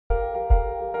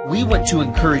we want to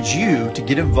encourage you to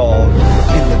get involved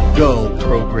in the GO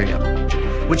program,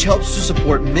 which helps to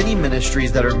support many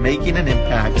ministries that are making an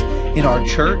impact in our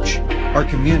church, our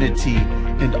community,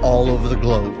 and all over the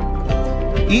globe.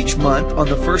 Each month, on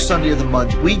the first Sunday of the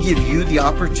month, we give you the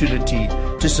opportunity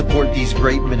to support these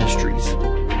great ministries.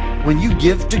 When you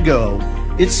give to GO,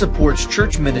 it supports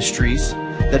church ministries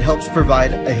that helps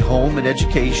provide a home and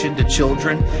education to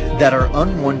children that are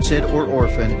unwanted or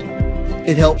orphaned.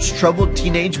 It helps troubled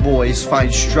teenage boys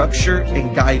find structure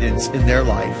and guidance in their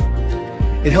life.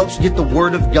 It helps get the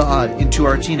Word of God into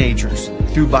our teenagers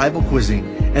through Bible quizzing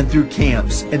and through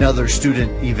camps and other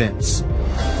student events.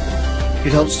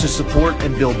 It helps to support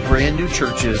and build brand new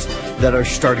churches that are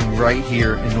starting right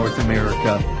here in North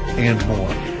America and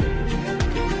more.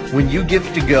 When you give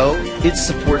to GO, it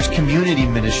supports community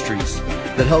ministries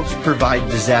that helps provide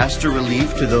disaster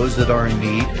relief to those that are in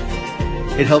need.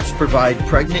 It helps provide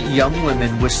pregnant young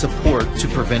women with support to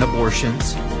prevent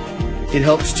abortions. It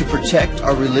helps to protect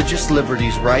our religious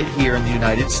liberties right here in the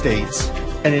United States.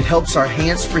 And it helps our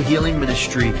Hands for Healing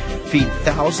ministry feed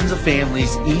thousands of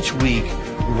families each week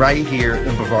right here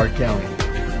in Brevard County.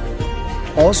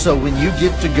 Also, when you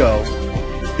give to GO,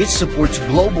 it supports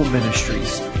global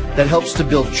ministries that helps to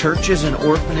build churches and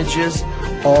orphanages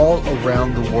all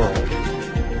around the world.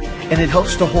 And it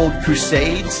helps to hold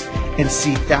crusades and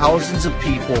see thousands of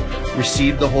people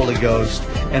receive the Holy Ghost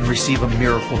and receive a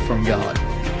miracle from God.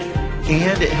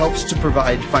 And it helps to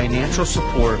provide financial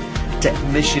support to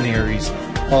missionaries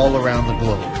all around the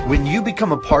globe. When you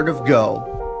become a part of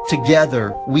GO,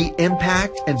 together we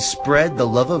impact and spread the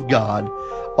love of God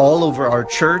all over our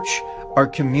church, our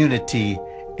community,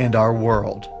 and our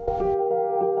world.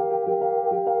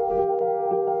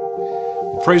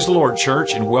 Praise the Lord,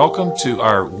 church, and welcome to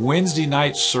our Wednesday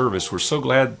night service. We're so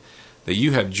glad that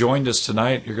you have joined us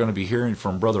tonight. You're going to be hearing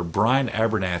from Brother Brian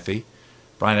Abernathy.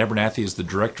 Brian Abernathy is the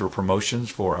Director of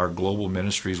Promotions for our global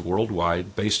ministries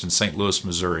worldwide, based in St. Louis,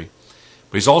 Missouri.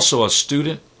 But he's also a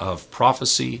student of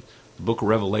prophecy, the book of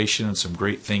Revelation, and some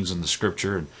great things in the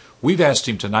Scripture. And we've asked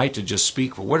him tonight to just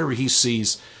speak for whatever he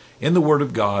sees in the Word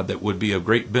of God that would be of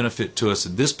great benefit to us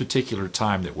in this particular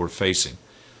time that we're facing.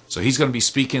 So he's going to be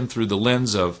speaking through the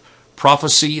lens of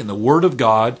prophecy and the Word of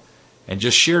God, and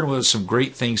just sharing with us some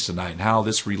great things tonight and how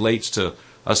this relates to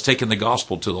us taking the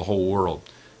gospel to the whole world.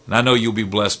 And I know you'll be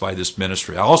blessed by this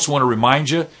ministry. I also want to remind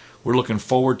you, we're looking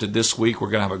forward to this week.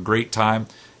 We're going to have a great time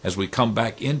as we come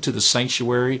back into the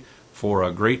sanctuary for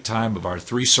a great time of our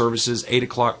 3 services, 8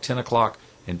 o'clock, 10 o'clock,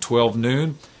 and 12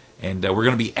 noon. And we're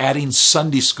going to be adding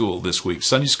Sunday school this week,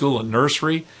 Sunday school and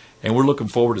nursery. And we're looking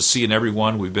forward to seeing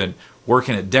everyone. We've been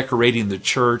working at decorating the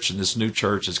church, and this new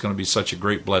church is going to be such a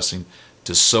great blessing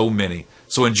to so many.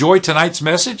 So enjoy tonight's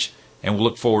message, and we'll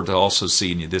look forward to also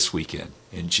seeing you this weekend.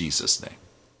 In Jesus' name.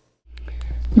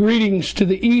 Greetings to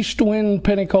the Eastwind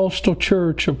Pentecostal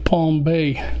Church of Palm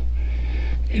Bay.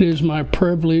 It is my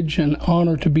privilege and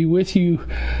honor to be with you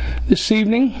this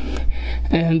evening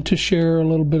and to share a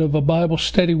little bit of a Bible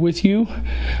study with you.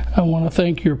 I want to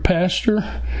thank your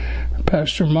pastor,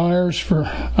 Pastor Myers, for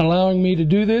allowing me to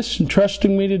do this and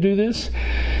trusting me to do this.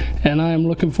 And I am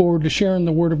looking forward to sharing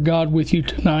the Word of God with you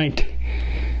tonight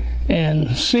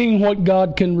and seeing what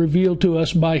God can reveal to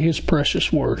us by His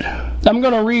precious Word. I'm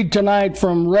going to read tonight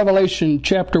from Revelation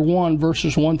chapter 1,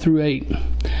 verses 1 through 8.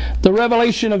 The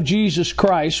revelation of Jesus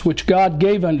Christ, which God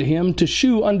gave unto Him to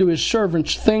shew unto His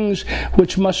servants things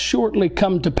which must shortly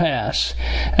come to pass.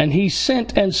 And He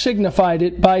sent and signified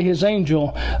it by His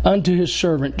angel unto His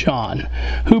servant John,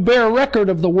 who bare record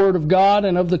of the Word of God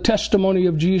and of the testimony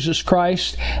of Jesus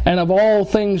Christ, and of all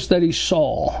things that he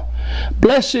saw.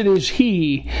 Blessed is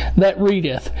he that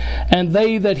readeth, and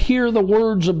they that hear the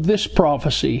words of this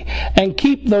prophecy, and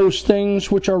keep those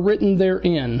things which are written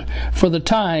therein, for the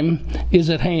time is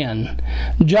at hand.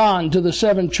 John, to the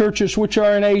 7 churches which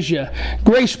are in Asia,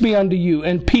 grace be unto you,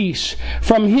 and peace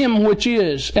from Him which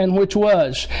is, and which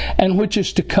was, and which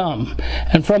is to come,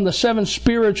 and from the 7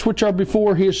 spirits which are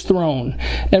before His throne,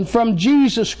 and from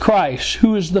Jesus Christ,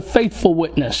 who is the faithful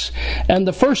witness, and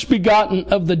the first begotten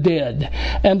of the dead,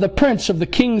 and the Prince of the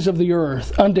kings of the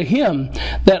earth, unto Him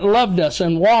that loved us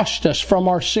and washed us from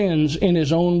our sins in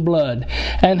His own blood,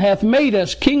 and hath made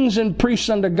us kings and priests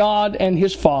unto God and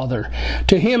His Father.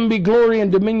 To Him be glory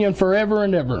and dominion forever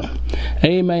and ever.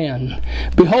 Amen.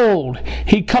 Behold,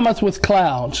 He cometh with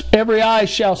clouds. Every eye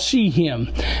shall see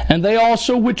Him, and they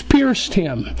also which pierced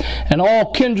Him, and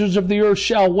all kindreds of the earth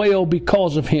shall wail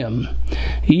because of Him.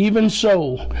 Even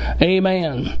so,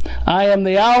 amen. I am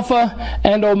the Alpha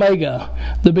and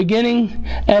Omega, the beginning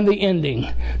and the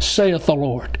ending, saith the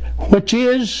Lord, which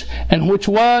is, and which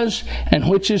was, and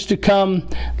which is to come,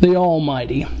 the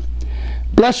Almighty.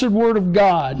 Blessed Word of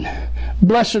God.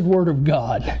 Blessed Word of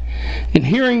God. In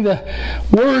hearing the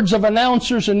words of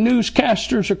announcers and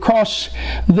newscasters across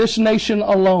this nation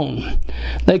alone,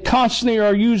 they constantly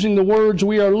are using the words,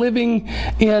 we are living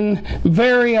in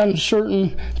very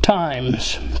uncertain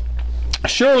times.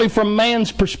 Surely from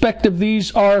man's perspective,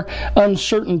 these are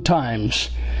uncertain times.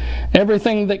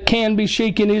 Everything that can be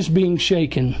shaken is being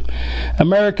shaken.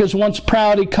 America's once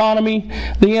proud economy,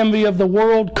 the envy of the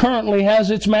world, currently has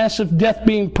its massive debt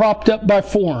being propped up by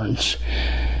foreigners.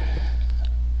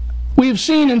 We have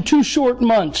seen in 2 short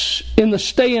months in the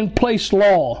stay-in-place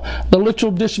law the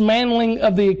literal dismantling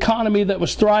of the economy that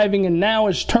was thriving and now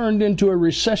is turned into a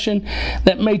recession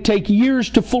that may take years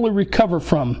to fully recover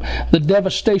from the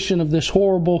devastation of this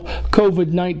horrible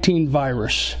COVID-19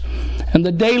 virus. And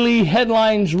the daily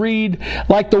headlines read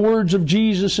like the words of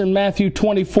Jesus in Matthew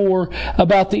 24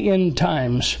 about the end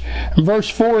times. In verse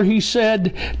 4 he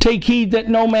said, "Take heed that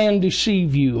no man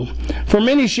deceive you. For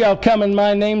many shall come in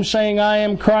my name, saying, I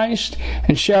am Christ,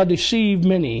 and shall deceive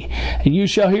many. And you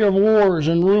shall hear of wars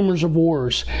and rumors of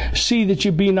wars. See that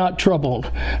you be not troubled.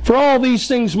 For all these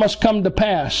things must come to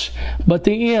pass, but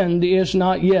the end is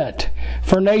not yet.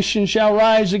 For nation shall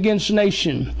rise against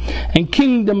nation, and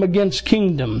kingdom against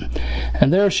kingdom.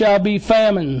 And there shall be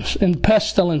famines and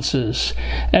pestilences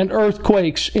and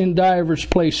earthquakes in divers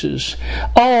places.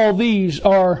 All these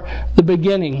are the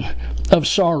beginning of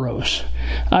sorrows."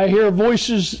 I hear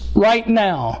voices right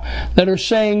now that are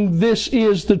saying this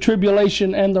is the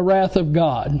tribulation and the wrath of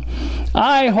God.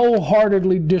 I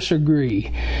wholeheartedly disagree.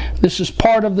 This is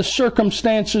part of the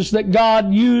circumstances that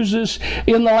God uses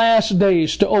in the last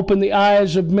days to open the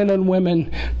eyes of men and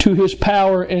women to His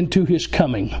power and to His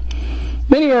coming.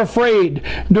 Many are afraid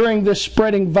during this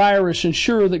spreading virus and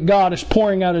sure that God is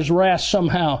pouring out His wrath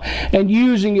somehow and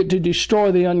using it to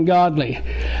destroy the ungodly.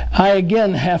 I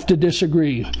again have to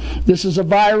disagree. This is a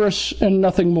virus and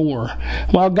nothing more.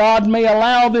 While God may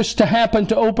allow this to happen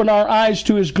to open our eyes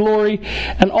to His glory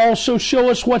and also show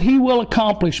us what He will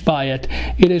accomplish by it,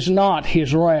 it is not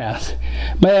His wrath.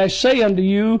 May I say unto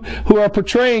you who are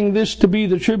portraying this to be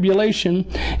the tribulation,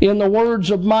 in the words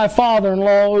of my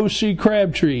father-in-law, O.C.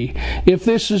 Crabtree, if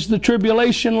this is the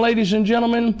tribulation, ladies and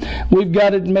gentlemen, we've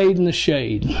got it made in the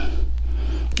shade.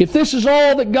 If this is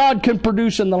all that God can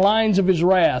produce in the lines of His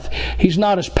wrath, He's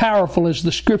not as powerful as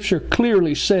the Scripture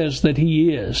clearly says that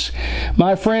He is.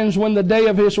 My friends, when the day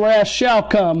of His wrath shall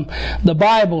come, the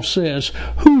Bible says,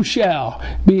 who shall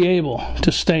be able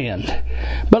to stand?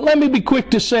 But let me be quick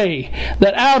to say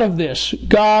that out of this,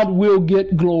 God will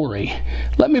get glory.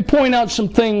 Let me point out some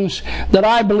things that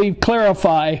I believe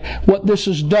clarify what this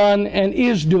has done and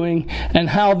is doing, and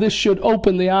how this should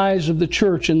open the eyes of the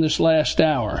church in this last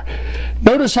hour.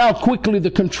 Notice how quickly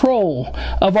the control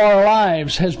of our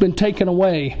lives has been taken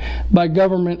away by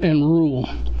government and rule.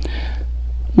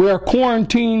 We are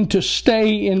quarantined to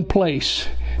stay in place,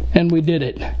 and we did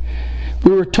it.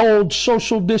 We were told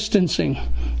social distancing,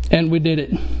 and we did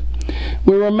it.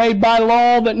 We were made by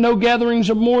law that no gatherings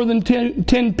of more than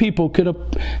 10 people could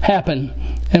happen,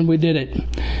 and we did it.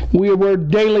 We were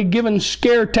daily given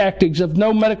scare tactics of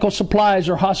no medical supplies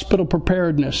or hospital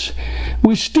preparedness.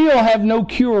 We still have no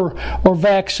cure or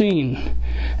vaccine.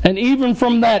 And even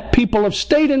from that, people of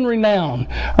state and renown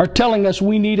are telling us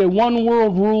we need a one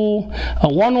world rule,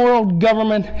 a one world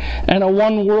government, and a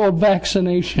one world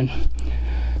vaccination.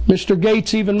 Mr.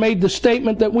 Gates even made the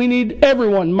statement that we need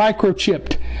everyone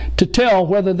microchipped to tell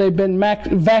whether they've been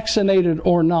vaccinated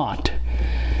or not.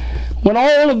 When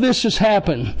all of this has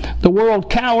happened, the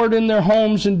world cowered in their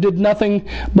homes and did nothing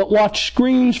but watch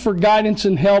screens for guidance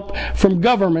and help from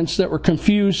governments that were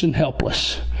confused and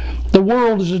helpless. The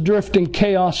world is adrift in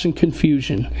chaos and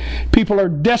confusion. People are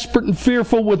desperate and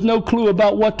fearful with no clue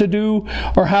about what to do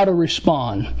or how to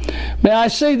respond. May I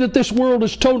say that this world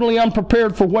is totally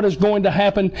unprepared for what is going to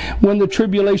happen when the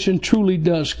tribulation truly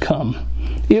does come.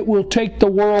 It will take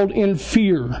the world in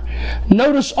fear.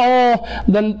 Notice all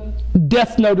the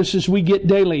death notices we get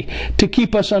daily to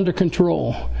keep us under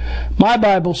control. My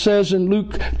Bible says in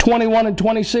Luke 21 and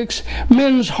 26,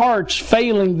 men's hearts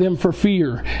failing them for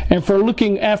fear and for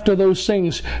looking after those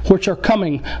things which are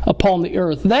coming upon the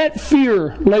earth. That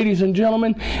fear, ladies and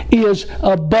gentlemen, is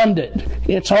abundant.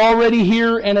 It's already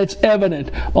here and it's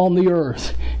evident on the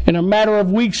earth. In a matter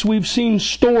of weeks, we've seen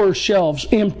store shelves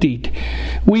emptied.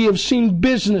 We have seen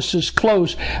businesses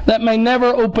closed that may never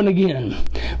open again.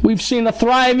 We've seen a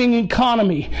thriving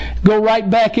economy go right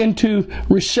back into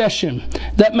recession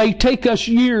that may take us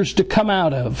years to come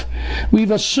out of.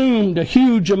 We've assumed a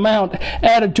huge amount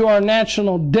added to our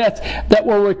national debt that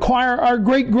will require our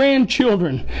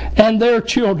great-grandchildren and their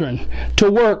children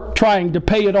to work trying to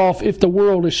pay it off if the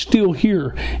world is still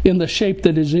here in the shape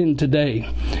that is in today.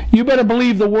 You better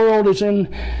believe the world is in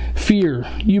fear.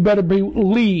 You better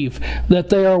believe that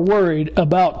they are worried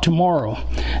about tomorrow.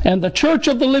 And the Church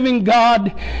of the Living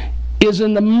God is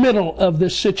in the middle of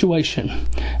this situation.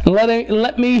 And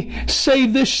let me say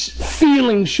this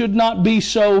feeling should not be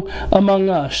so among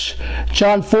us.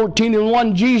 John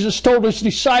 14:1, Jesus told his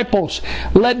disciples,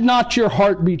 "Let not your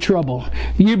heart be troubled.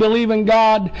 You believe in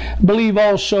God, believe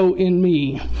also in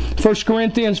me." 1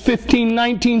 Corinthians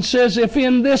 15:19 says, "If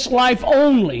in this life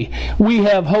only we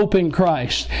have hope in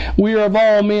Christ, we are of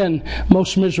all men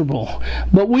most miserable."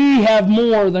 But we have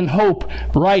more than hope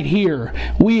right here.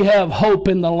 We have hope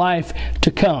in the life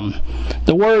to come.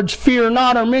 The words "fear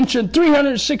not" are mentioned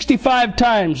 365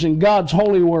 times in God's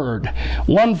holy word,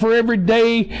 one for every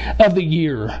day of the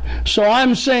year. So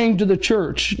I'm saying to the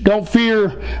church, don't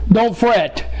fear, don't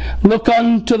fret, look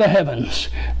unto the heavens.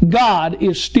 God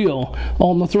is still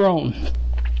on the throne.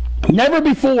 Never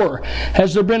before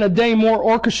has there been a day more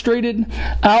orchestrated,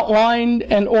 outlined,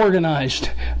 and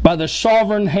organized by the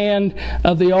sovereign hand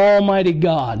of the Almighty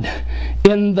God.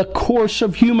 In the course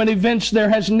of human events, there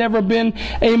has never been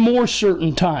a more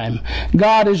certain time.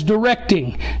 God is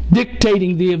directing,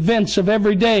 dictating the events of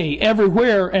every day,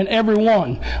 everywhere, and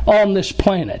everyone on this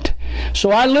planet.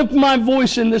 So I lift my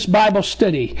voice in this Bible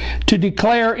study to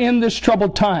declare in this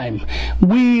troubled time,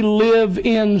 we live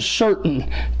in certain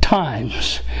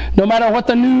times. No matter what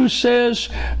the news says,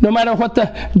 no matter what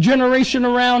the generation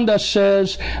around us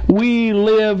says, we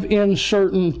live in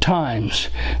certain times.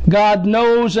 God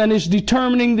knows and is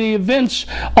determining the events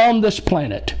on this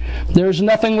planet. There's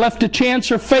nothing left to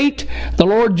chance or fate. The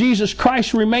Lord Jesus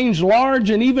Christ remains large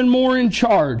and even more in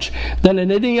charge than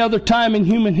at any other time in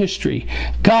human history.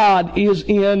 God is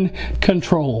in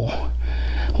control.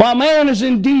 While man is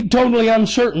indeed totally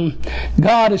uncertain,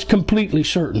 God is completely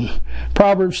certain.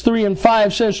 Proverbs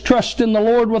 3:5 says, "Trust in the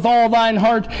Lord with all thine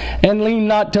heart, and lean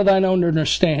not to thine own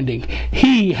understanding."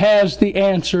 He has the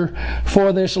answer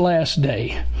for this last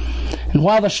day. And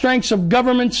while the strengths of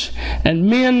governments and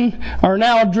men are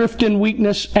now adrift in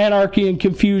weakness, anarchy, and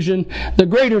confusion, the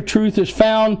greater truth is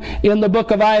found in the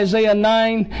book of Isaiah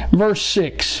 9, verse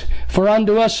 6. "For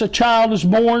unto us a child is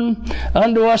born,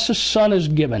 unto us a son is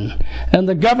given, and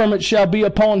the government shall be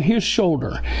upon his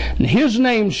shoulder. And his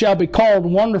name shall be called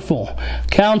Wonderful,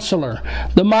 Counselor,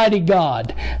 the Mighty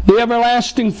God, the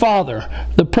Everlasting Father,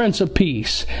 the Prince of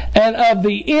Peace. And of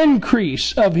the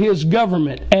increase of his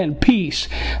government and peace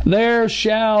there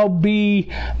shall be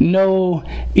no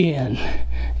end."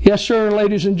 Yes, sir,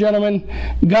 ladies and gentlemen,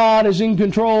 God is in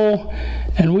control,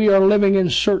 and we are living in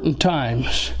certain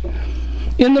times.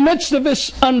 In the midst of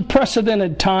this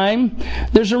unprecedented time,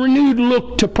 there's a renewed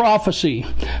look to prophecy,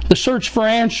 the search for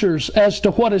answers as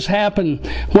to what has happened,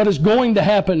 what is going to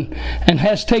happen, and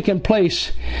has taken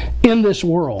place in this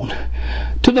world.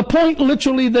 To the point,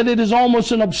 literally, that it is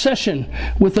almost an obsession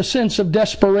with a sense of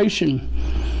desperation.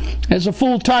 As a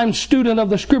full-time student of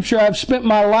the Scripture, I've spent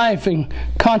my life in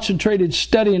concentrated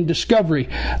study and discovery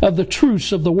of the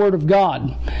truths of the Word of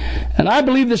God. And I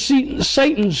believe that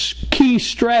Satan's key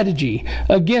strategy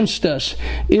against us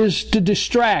is to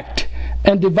distract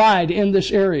and divide in this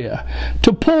area,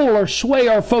 to pull or sway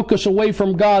our focus away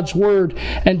from God's Word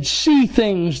and see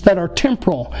things that are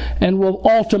temporal and will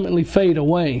ultimately fade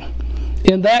away.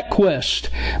 In that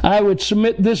quest, I would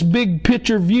submit this big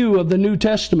picture view of the New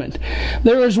Testament.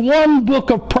 There is one book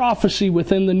of prophecy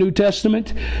within the New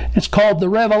Testament. It's called the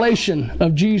Revelation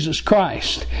of Jesus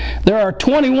Christ. There are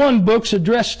 21 books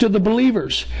addressed to the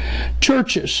believers,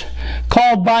 churches,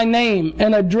 called by name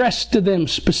and addressed to them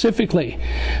specifically.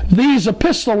 These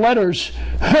epistle letters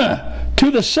to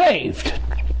the saved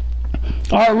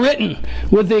are written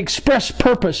with the express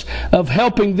purpose of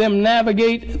helping them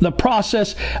navigate the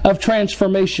process of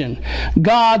transformation,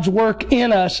 God's work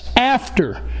in us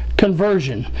after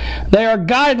conversion. They are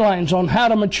guidelines on how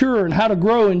to mature and how to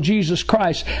grow in Jesus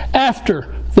Christ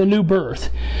after the new birth.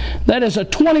 That is a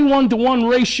 21-to-1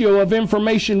 ratio of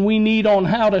information we need on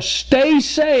how to stay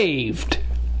saved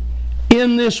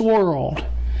in this world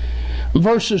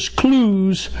versus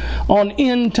clues on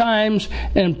end times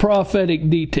and prophetic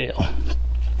detail.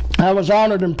 I was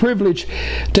honored and privileged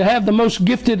to have the most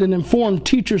gifted and informed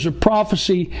teachers of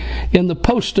prophecy in the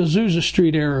post-Azusa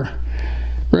Street era,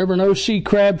 Reverend O.C.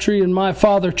 Crabtree and my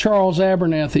father, Charles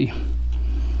Abernathy.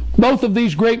 Both of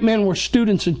these great men were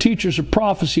students and teachers of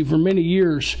prophecy for many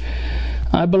years.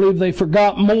 I believe they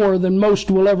forgot more than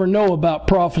most will ever know about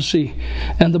prophecy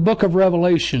and the book of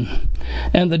Revelation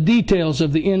and the details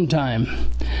of the end time.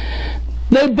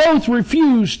 They both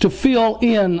refused to fill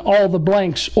in all the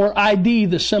blanks or ID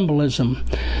the symbolism.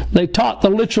 They taught the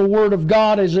literal Word of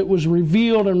God as it was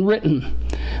revealed and written.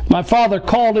 My father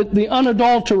called it the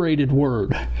unadulterated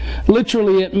Word.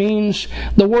 Literally, it means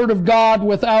the Word of God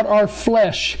without our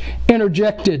flesh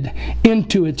interjected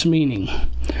into its meaning.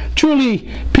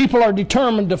 Truly, people are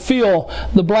determined to fill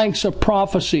the blanks of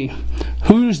prophecy.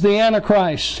 Who's the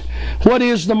Antichrist? What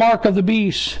is the mark of the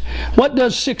beast? What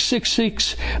does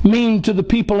 666 mean to the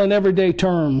people in everyday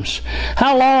terms?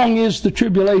 How long is the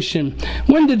tribulation?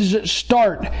 When does it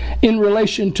start in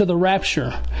relation to the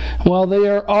rapture? Well,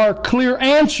 there are clear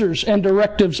answers and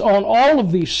directives on all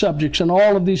of these subjects and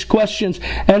all of these questions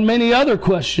and many other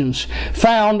questions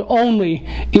found only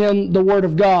in the Word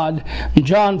of God.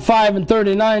 John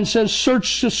 5:39 says,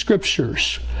 "Search the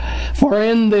Scriptures, for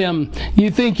in them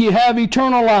you think ye have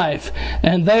eternal life,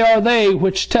 and they are they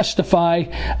which testify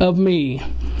of me."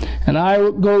 And I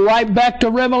go right back to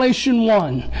Revelation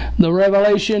 1, the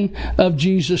revelation of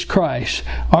Jesus Christ.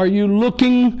 Are you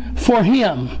looking for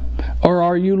Him, or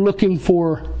are you looking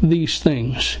for these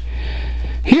things?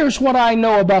 Here's what I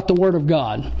know about the Word of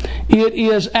God. It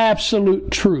is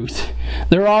absolute truth.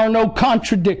 There are no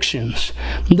contradictions.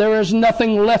 There is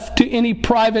nothing left to any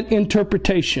private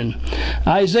interpretation.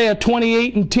 Isaiah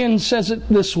 28:10 says it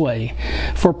this way,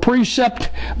 "For precept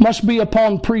must be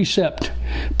upon precept,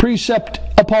 precept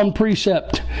upon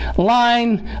precept,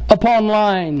 line upon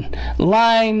line,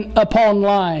 line upon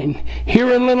line,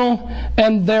 here a little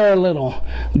and there a little."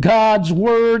 God's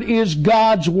Word is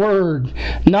God's Word,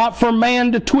 not for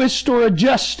man to twist or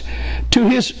adjust to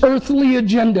his earthly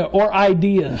agenda or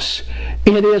ideas.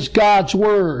 It is God's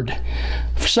Word.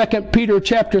 2 Peter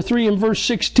chapter 3 and verse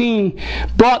 16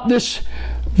 brought this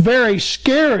very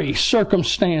scary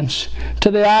circumstance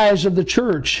to the eyes of the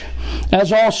church,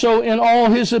 as also in all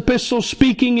his epistles,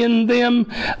 speaking in them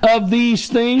of these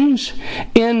things,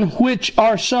 in which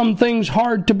are some things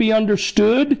hard to be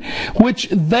understood, which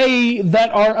they that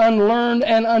are unlearned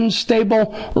and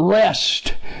unstable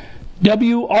wrest.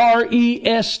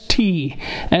 W-R-E-S-T.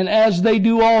 And as they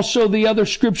do also the other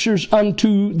scriptures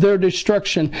unto their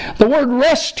destruction. The word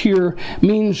rest here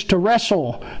means to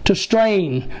wrestle, to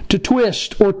strain, to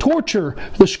twist, or torture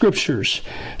the scriptures.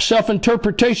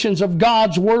 Self-interpretations of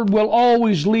God's Word will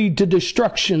always lead to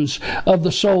destructions of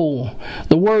the soul.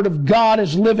 The Word of God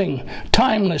is living,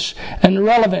 timeless, and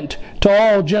relevant to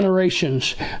all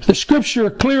generations. The Scripture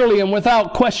clearly and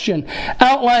without question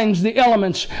outlines the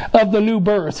elements of the new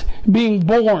birth, being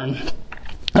born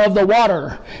of the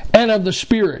water and of the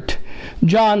Spirit.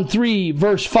 John 3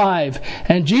 verse 5,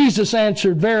 "And Jesus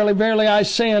answered, Verily, verily, I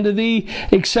say unto thee,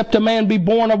 except a man be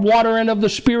born of water and of the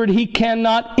Spirit, he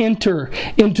cannot enter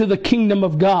into the kingdom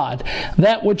of God.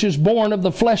 That which is born of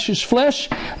the flesh is flesh,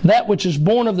 that which is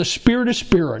born of the Spirit is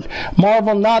spirit.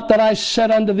 Marvel not that I said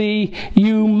unto thee,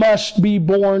 you must be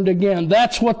born again."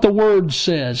 That's what the Word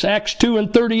says. Acts 2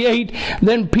 and 38,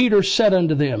 "Then Peter said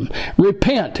unto them,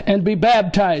 Repent and be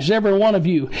baptized, every one of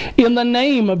you, in the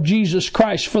name of Jesus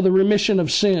Christ for the remission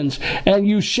of sins, and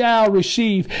you shall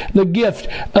receive the gift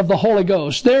of the Holy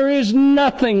Ghost." There is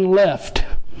nothing left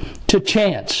to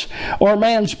chance or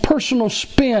man's personal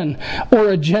spin or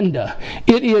agenda.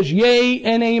 It is yea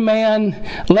and amen.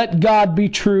 Let God be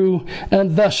true,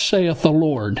 and thus saith the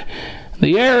Lord.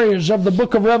 The areas of the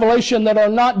book of Revelation that are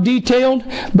not detailed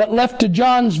but left to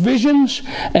John's visions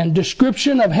and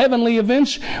description of heavenly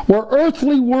events were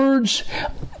earthly words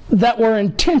that were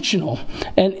intentional,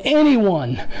 and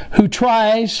anyone who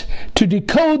tries to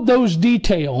decode those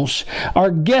details are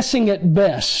guessing at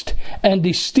best and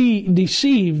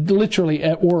deceived literally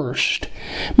at worst.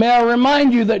 May I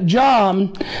remind you that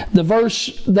John, the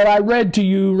verse that I read to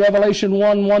you, Revelation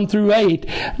 1 through 8,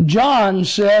 John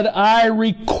said, "I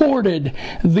recorded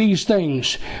these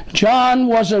things." John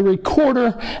was a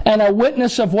recorder and a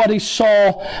witness of what he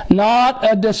saw, not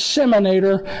a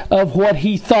disseminator of what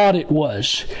he thought it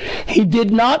was. He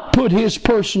did not put his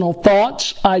personal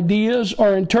thoughts, ideas,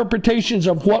 or interpretations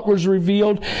of what was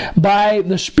revealed by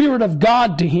the Spirit of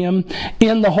God to him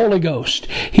in the Holy Ghost.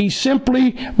 He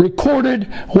simply recorded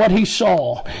what he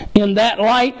saw. In that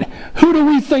light, who do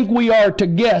we think we are to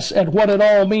guess at what it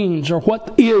all means, or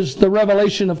what is the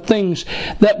revelation of things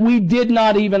that we did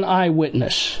not even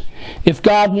eyewitness? If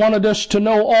God wanted us to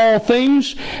know all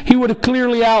things, He would have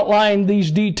clearly outlined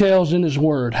these details in His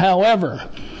Word. However,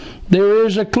 there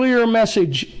is a clear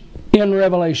message in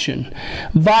Revelation,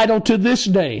 vital to this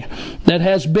day, that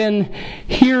has been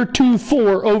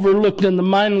heretofore overlooked in the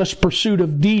mindless pursuit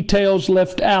of details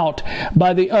left out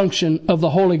by the unction of the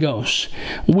Holy Ghost.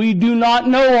 We do not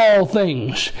know all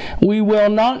things. We will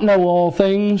not know all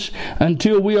things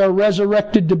until we are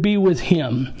resurrected to be with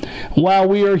Him. While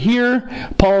we are here,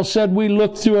 Paul said, we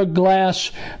look through a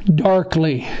glass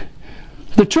darkly.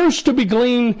 The truth to be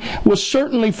gleaned was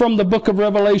certainly from the book of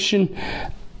Revelation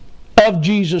of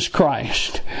Jesus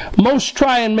Christ. Most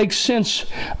try and make sense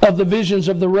of the visions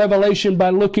of the Revelation by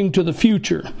looking to the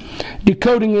future,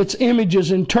 decoding its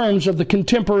images in terms of the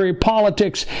contemporary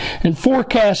politics, and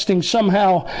forecasting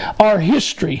somehow our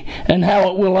history and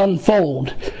how it will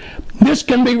unfold. This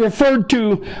can be referred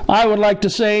to, I would like to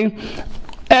say,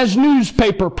 as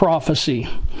newspaper prophecy.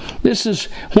 This is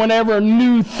whenever a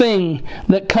new thing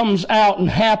that comes out and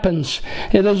happens,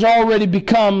 it has already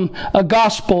become a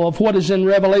gospel of what is in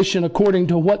Revelation according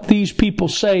to what these people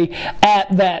say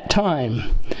at that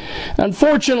time.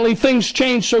 Unfortunately, things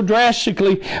change so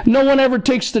drastically, no one ever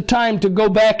takes the time to go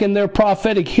back in their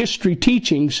prophetic history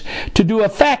teachings to do a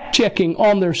fact-checking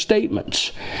on their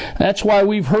statements. That's why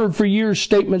we've heard for years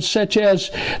statements such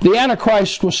as, the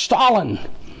Antichrist was Stalin.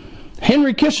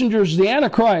 Henry Kissinger's the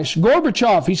Antichrist.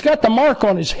 Gorbachev, he's got the mark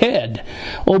on his head.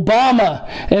 Obama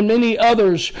and many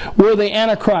others were the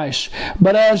Antichrist.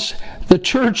 But as the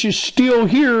church is still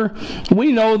here,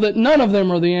 we know that none of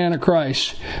them are the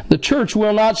Antichrist. The church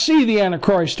will not see the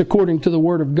Antichrist according to the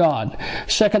Word of God.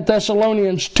 2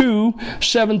 Thessalonians 2,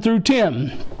 7 through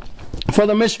 10. For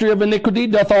the mystery of iniquity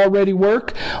doth already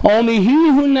work. Only he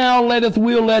who now letteth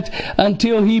will let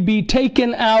until he be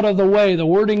taken out of the way. The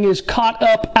wording is caught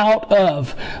up out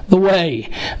of the way.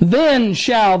 Then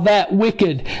shall that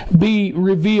wicked be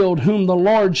revealed, whom the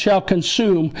Lord shall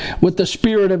consume with the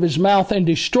spirit of his mouth and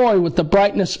destroy with the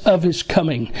brightness of his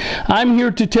coming. I'm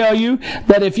here to tell you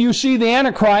that if you see the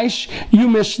Antichrist, you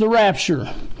miss the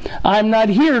rapture. I'm not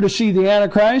here to see the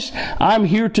Antichrist. I'm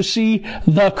here to see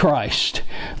the Christ.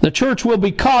 The church will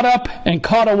be caught up and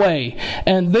caught away,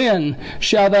 and then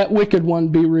shall that wicked one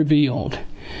be revealed.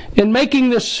 In making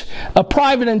this a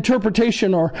private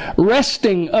interpretation or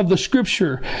wresting of the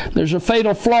Scripture, there's a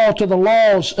fatal flaw to the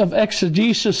laws of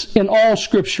exegesis in all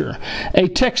Scripture. A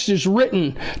text is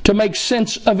written to make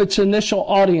sense of its initial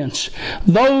audience,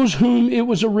 those whom it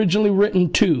was originally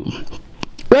written to.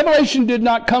 Revelation did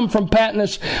not come from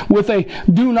Patmos with a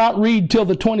do not read till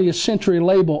the 20th century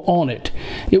label on it.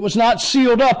 It was not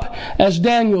sealed up as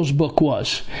Daniel's book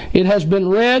was. It has been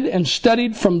read and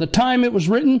studied from the time it was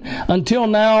written until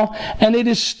now, and it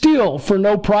is still for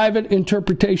no private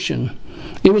interpretation.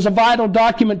 It was a vital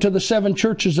document to the 7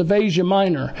 churches of Asia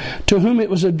Minor, to whom it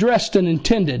was addressed and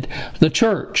intended, the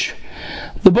church.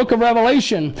 The book of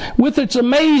Revelation, with its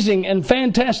amazing and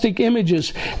fantastic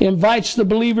images, invites the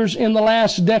believers in the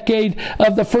last decade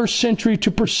of the first century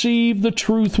to perceive the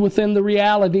truth within the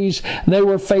realities they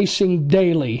were facing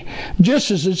daily, just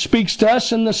as it speaks to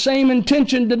us in the same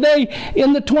intention today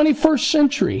in the 21st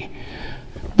century.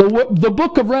 The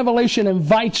book of Revelation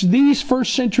invites these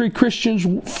first century Christians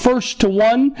first to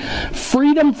 1,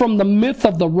 freedom from the myth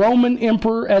of the Roman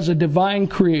emperor as a divine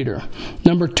creator.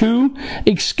 Number 2,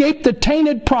 escape the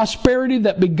tainted prosperity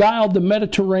that beguiled the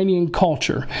Mediterranean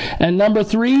culture. And number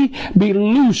 3, be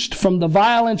loosed from the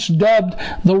violence dubbed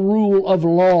the rule of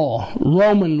law,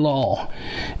 Roman law.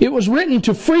 It was written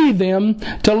to free them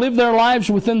to live their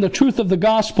lives within the truth of the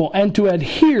gospel and to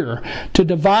adhere to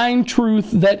divine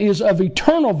truth that is of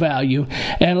eternal value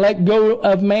and let go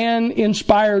of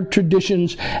man-inspired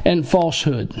traditions and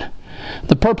falsehood.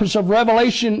 The purpose of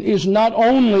Revelation is not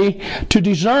only to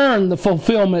discern the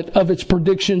fulfillment of its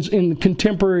predictions in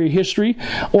contemporary history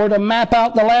or to map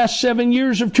out the last 7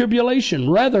 years of tribulation.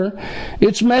 Rather,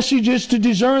 its message is to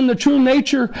discern the true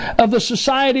nature of the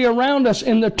society around us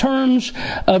in the terms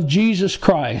of Jesus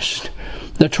Christ,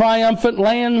 the triumphant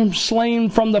Lamb slain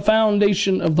from the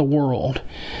foundation of the world,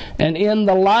 and in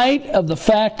the light of the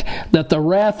fact that the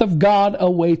wrath of God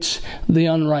awaits the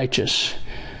unrighteous.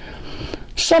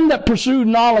 Some that pursue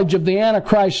knowledge of the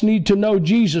Antichrist need to know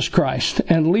Jesus Christ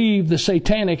and leave the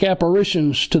satanic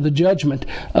apparitions to the judgment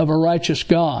of a righteous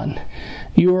God.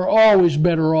 You are always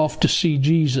better off to see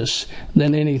Jesus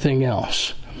than anything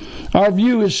else. Our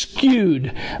view is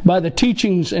skewed by the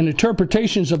teachings and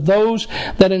interpretations of those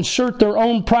that insert their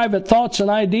own private thoughts and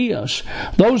ideas,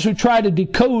 those who try to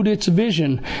decode its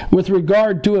vision with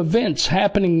regard to events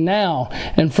happening now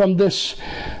and from this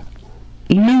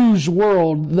news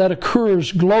world that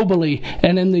occurs globally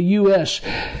and in the U.S.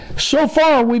 So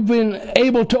far, we've been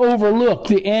able to overlook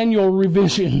the annual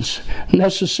revisions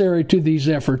necessary to these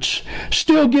efforts,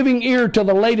 still giving ear to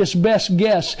the latest best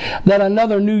guess that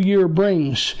another new year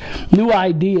brings. New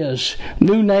ideas,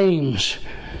 new names.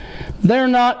 They're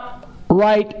not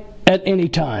right at any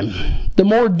time. The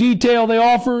more detail they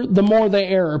offer, the more they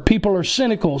err. People are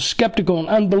cynical, skeptical, and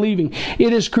unbelieving.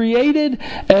 It has created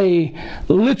a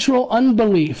literal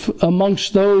unbelief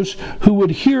amongst those who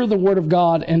would hear the Word of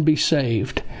God and be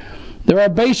saved. There are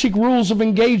basic rules of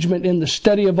engagement in the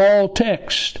study of all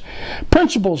text,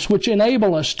 principles which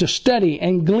enable us to study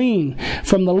and glean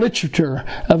from the literature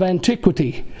of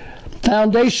antiquity.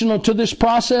 Foundational to this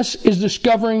process is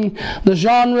discovering the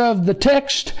genre of the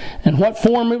text and what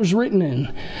form it was written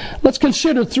in. Let's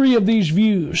consider three of these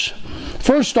views.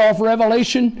 First off,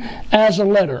 Revelation as a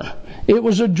letter. It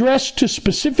was addressed to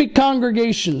specific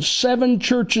congregations, 7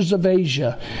 churches of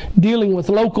Asia, dealing with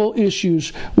local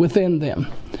issues within them.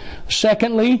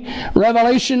 Secondly,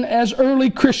 Revelation as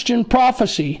early Christian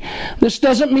prophecy. This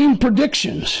doesn't mean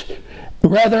predictions.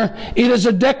 Rather, it is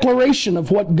a declaration of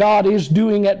what God is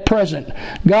doing at present,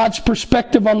 God's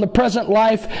perspective on the present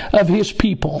life of His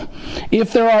people.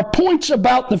 If there are points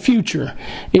about the future,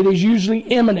 it is usually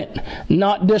imminent,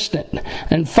 not distant.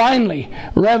 And finally,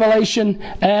 Revelation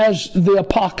as the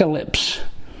apocalypse.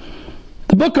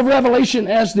 The book of Revelation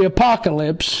as the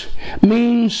apocalypse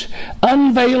means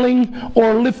unveiling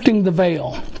or lifting the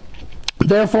veil.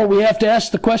 Therefore, we have to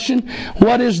ask the question,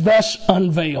 what is thus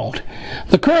unveiled?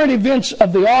 The current events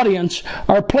of the audience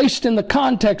are placed in the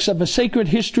context of a sacred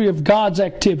history of God's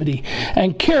activity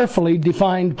and carefully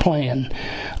defined plan.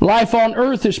 Life on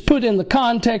earth is put in the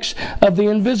context of the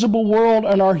invisible world,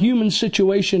 and our human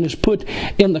situation is put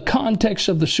in the context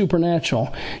of the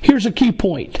supernatural. Here's a key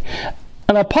point.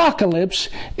 An apocalypse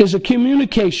is a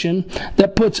communication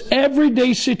that puts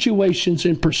everyday situations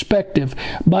in perspective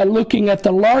by looking at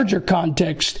the larger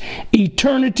context,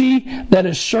 eternity that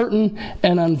is certain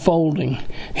and unfolding.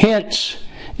 Hence,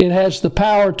 it has the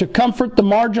power to comfort the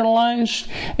marginalized,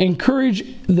 encourage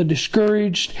the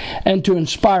discouraged, and to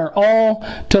inspire all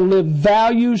to live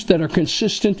values that are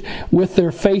consistent with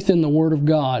their faith in the Word of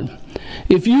God.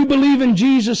 If you believe in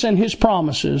Jesus and His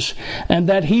promises, and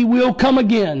that He will come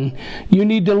again, you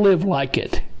need to live like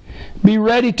it. Be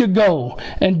ready to go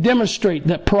and demonstrate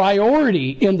that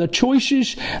priority in the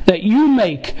choices that you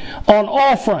make on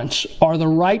all fronts are the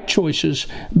right choices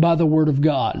by the Word of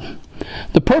God.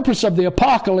 The purpose of the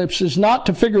apocalypse is not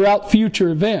to figure out future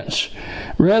events.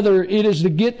 Rather, it is to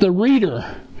get the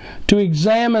reader to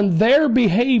examine their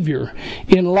behavior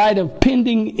in light of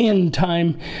pending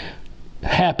end-time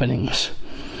happenings.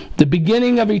 The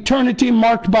beginning of eternity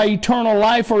marked by eternal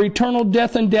life or eternal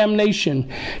death and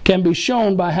damnation can be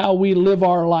shown by how we live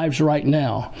our lives right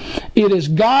now. It is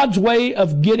God's way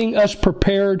of getting us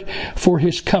prepared for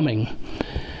His coming.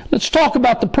 Let's talk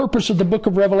about the purpose of the book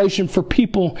of Revelation for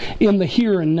people in the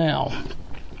here and now.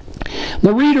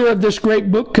 The reader of this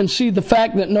great book can see the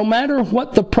fact that no matter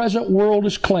what the present world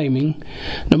is claiming,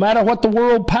 no matter what the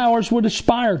world powers would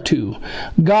aspire to,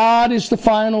 God is the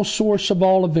final source of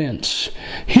all events.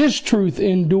 His truth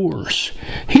endures.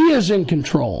 He is in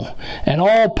control, and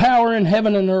all power in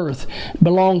heaven and earth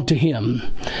belong to Him.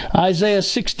 Isaiah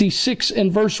 66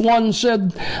 and verse 1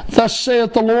 said, "Thus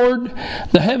saith the Lord,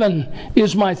 the heaven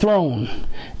is my throne,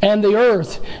 and the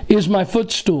earth is my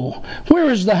footstool. Where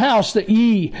is the house that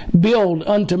ye build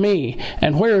unto me,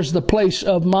 and where is the place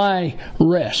of my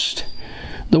rest?"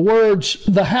 The words,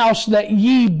 "the house that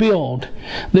ye build,"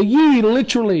 the ye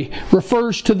literally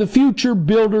refers to the future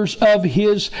builders of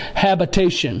His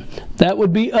habitation. That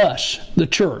would be us, the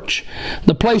church.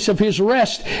 The place of His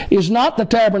rest is not the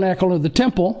tabernacle or the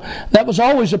temple. That was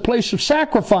always a place of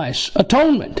sacrifice,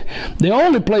 atonement. The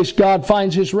only place God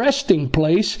finds His resting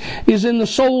place is in the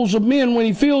souls of men when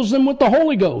He fills them with the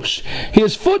Holy Ghost.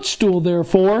 His footstool,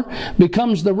 therefore,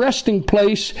 becomes the resting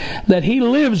place that He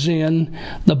lives in,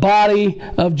 the body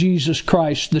of Jesus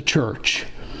Christ, the church.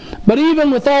 But even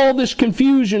with all this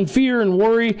confusion, fear, and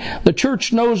worry, the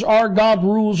church knows our God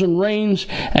rules and reigns,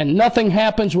 and nothing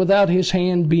happens without His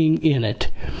hand being in it.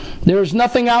 There is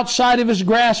nothing outside of His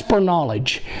grasp or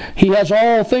knowledge. He has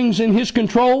all things in His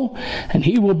control, and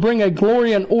He will bring a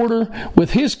glory and order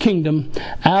with His kingdom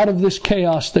out of this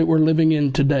chaos that we're living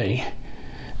in today.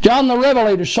 John the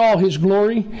Revelator saw His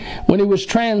glory when he was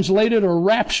translated or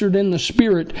raptured in the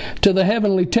Spirit to the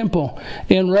heavenly temple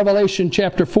in Revelation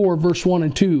chapter 4, verse 1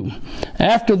 and 2.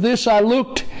 After this I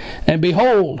looked, and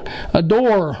behold, a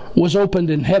door was opened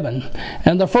in heaven.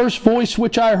 And the first voice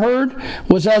which I heard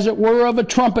was as it were of a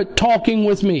trumpet talking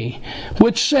with me,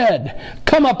 which said,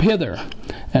 "Come up hither,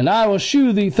 and I will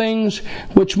shew thee things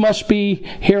which must be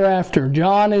hereafter.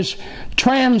 John is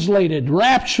translated,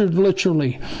 raptured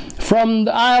literally, from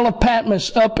the Isle of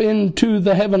Patmos up into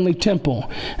the heavenly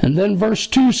temple. And then verse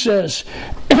 2 says,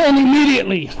 and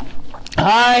immediately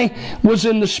I was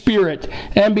in the Spirit,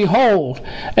 and behold,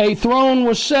 a throne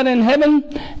was set in heaven,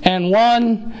 and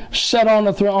one sat on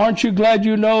the throne. Aren't you glad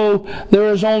you know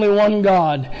there is only one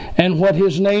God, and what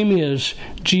His name is?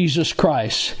 Jesus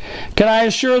Christ. Can I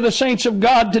assure the saints of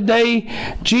God today,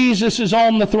 Jesus is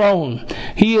on the throne.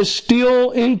 He is still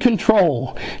in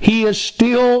control. He is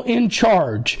still in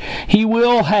charge. He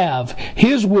will have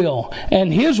His will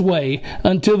and His way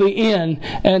until the end,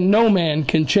 and no man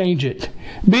can change it.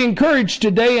 Be encouraged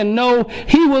today and know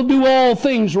He will do all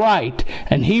things right,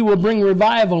 and He will bring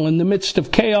revival in the midst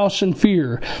of chaos and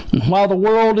fear. And while the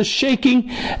world is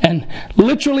shaking and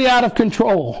literally out of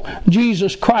control,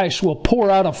 Jesus Christ will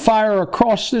pour out a fire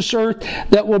across this earth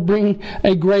that will bring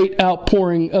a great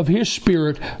outpouring of His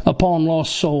Spirit upon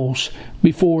lost souls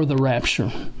before the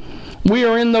rapture. We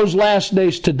are in those last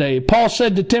days today. Paul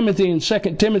said to Timothy in 2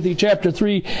 Timothy chapter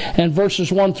 3 and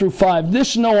verses 1 through 5,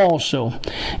 this know also,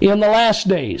 in the last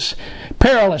days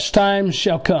perilous times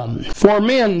shall come. For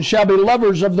men shall be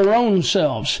lovers of their own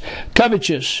selves,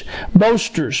 covetous,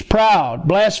 boasters, proud,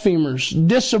 blasphemers,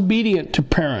 disobedient to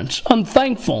parents,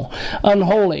 unthankful,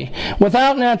 unholy,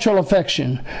 without natural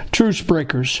affection, truce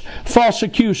breakers, false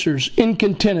accusers,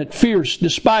 incontinent, fierce,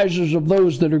 despisers of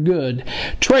those that are good,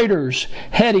 traitors,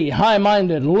 heady,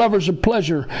 high-minded, lovers of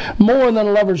pleasure, more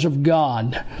than lovers of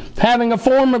God, having a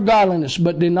form of godliness,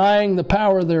 but denying the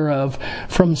power thereof.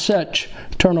 From such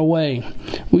turn away.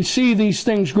 We see these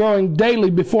things growing daily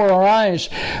before our eyes,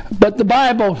 but the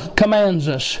Bible commands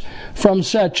us, from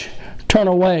such turn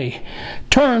away.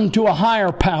 Turn to a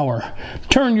higher power.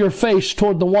 Turn your face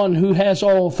toward the one who has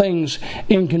all things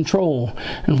in control.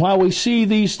 And while we see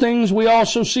these things, we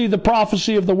also see the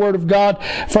prophecy of the Word of God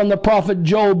from the prophet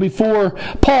Joel before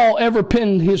Paul ever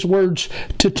penned his words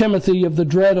to Timothy of the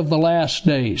dread of the last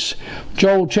days.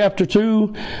 Joel chapter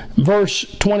 2,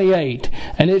 verse 28.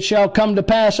 And it shall come to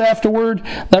pass afterward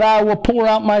that I will pour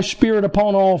out my Spirit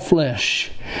upon all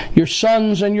flesh. Your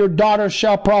sons and your daughters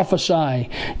shall prophesy.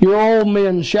 Your old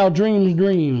men shall dream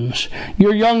dreams.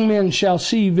 Your young men shall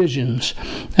see visions.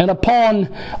 And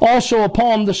also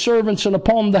upon the servants and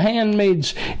upon the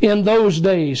handmaids in those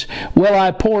days will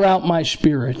I pour out my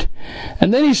Spirit.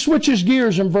 And then he switches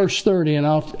gears in verse 30, and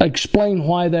I'll explain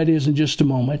why that is in just a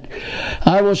moment.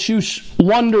 I will shew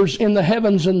wonders in the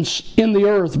heavens and in the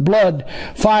earth, blood,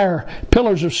 fire,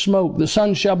 pillars of smoke. The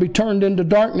sun shall be turned into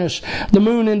darkness, the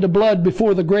moon into blood,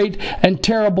 before the great and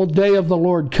terrible day of the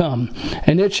Lord come.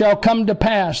 And it shall come to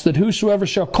pass that whosoever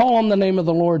shall call on the name of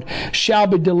the Lord shall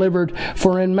be delivered.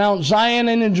 For in Mount Zion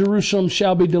and in Jerusalem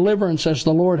shall be deliverance, as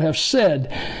the Lord hath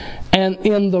said, and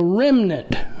in the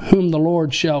remnant whom the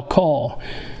Lord shall call.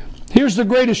 Here's the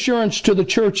great assurance to the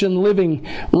church in living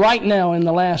right now in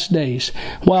the last days.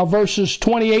 While verses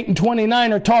 28 and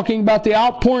 29 are talking about the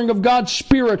outpouring of God's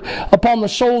Spirit upon the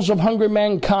souls of hungry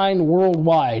mankind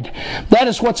worldwide. That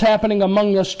is what's happening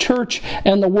among us, church,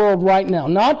 and the world right now.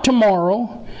 Not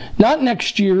tomorrow, not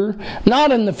next year,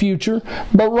 not in the future,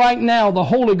 but right now the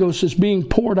Holy Ghost is being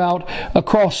poured out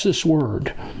across this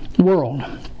world.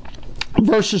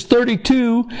 Verses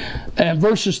 32 and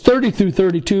verses 30 through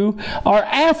 32 are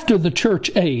after the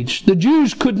church age. The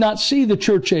Jews could not see the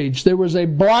church age. There was a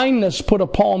blindness put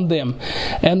upon them,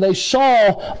 and they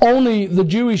saw only the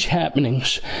Jewish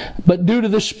happenings. But due to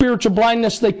the spiritual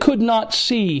blindness, they could not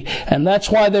see, and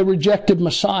that's why they rejected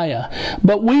Messiah.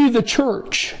 But we, the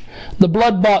church, the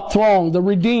blood-bought throng, the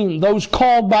redeemed, those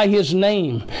called by His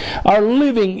name, are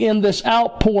living in this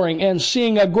outpouring and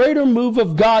seeing a greater move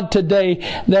of God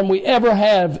today than we ever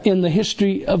have in the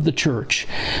history of the church.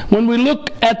 When we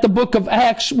look at the book of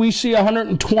Acts, we see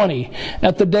 120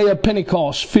 at the day of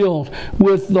Pentecost filled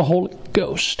with the Holy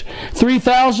Ghost.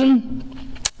 3,000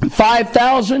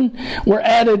 5,000 were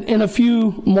added in a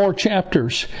few more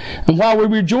chapters. And while we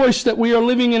rejoice that we are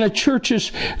living in a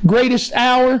church's greatest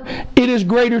hour, it is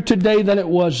greater today than it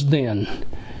was then.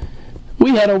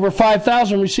 We had over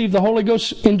 5,000 receive the Holy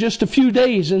Ghost in just a few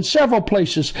days in several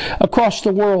places across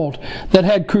the world that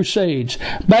had crusades.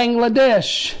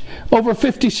 Bangladesh, over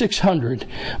 5,600.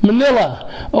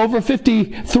 Manila, over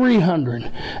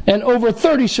 5,300. And over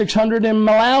 3,600 in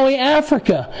Malawi,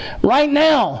 Africa. Right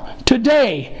now,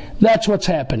 today, that's what's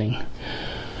happening.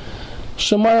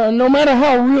 So no matter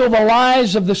how real the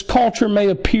lies of this culture may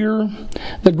appear,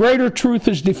 the greater truth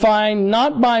is defined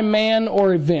not by man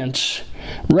or events,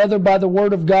 rather by the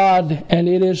Word of God, and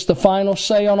it is the final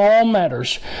say on all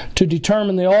matters to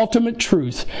determine the ultimate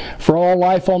truth for all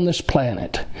life on this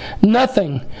planet.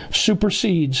 Nothing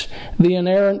supersedes the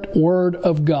inerrant Word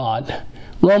of God.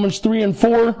 Romans 3 and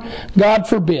 4, God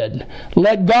forbid.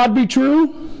 Let God be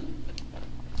true,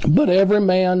 but every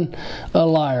man a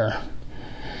liar.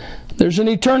 There's an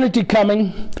eternity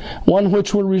coming, one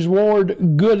which will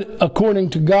reward good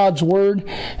according to God's word,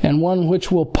 and one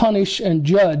which will punish and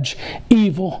judge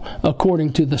evil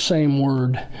according to the same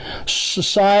word.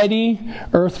 Society,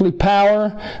 earthly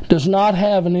power, does not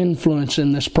have an influence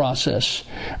in this process.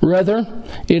 Rather,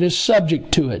 it is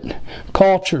subject to it.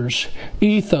 Cultures,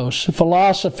 ethos,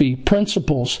 philosophy,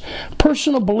 principles,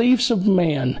 personal beliefs of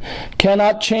man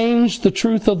cannot change the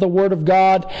truth of the Word of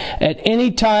God at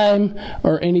any time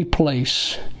or any place.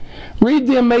 Read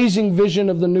the amazing vision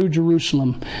of the New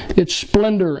Jerusalem, its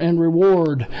splendor and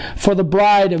reward for the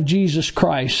bride of Jesus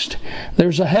Christ.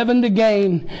 There's a heaven to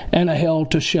gain and a hell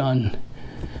to shun.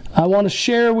 I want to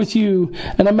share with you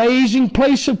an amazing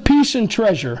place of peace and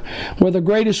treasure, where the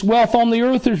greatest wealth on the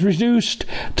earth is reduced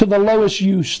to the lowest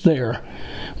use there.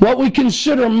 What we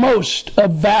consider most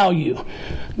of value,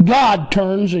 God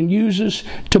turns and uses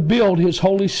to build His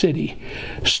holy city.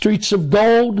 Streets of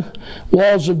gold,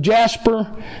 walls of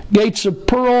jasper, gates of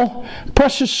pearl,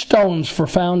 precious stones for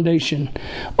foundation.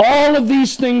 All of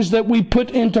these things that we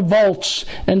put into vaults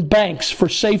and banks for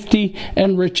safety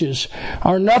and riches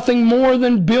are nothing more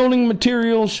than building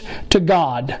materials to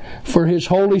God for His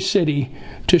holy city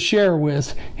to share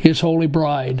with His holy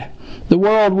bride. The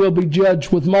world will be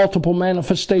judged with multiple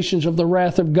manifestations of the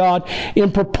wrath of God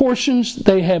in proportions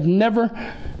they have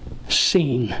never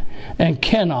seen and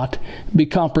cannot be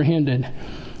comprehended.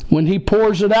 When He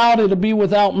pours it out, it'll be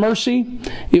without mercy,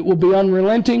 it will be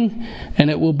unrelenting, and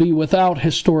it will be without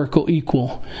historical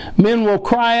equal. Men will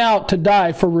cry out to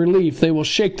die for relief. They will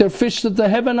shake their fists at the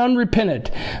heaven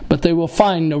unrepentant, but they will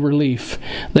find no relief.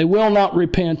 They will not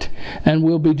repent and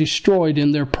will be destroyed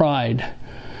in their pride.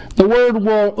 The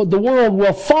world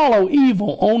will follow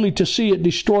evil only to see it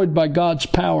destroyed by God's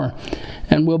power,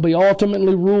 and will be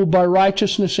ultimately ruled by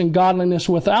righteousness and godliness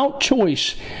without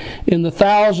choice in the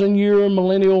 1,000-year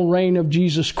millennial reign of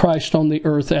Jesus Christ on the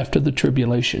earth after the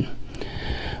tribulation.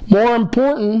 More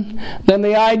important than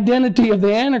the identity of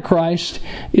the Antichrist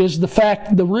is the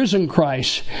fact the risen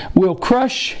Christ will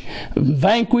crush,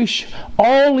 vanquish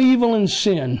all evil and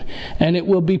sin, and it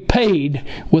will be paid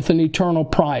with an eternal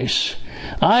price.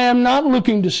 I am not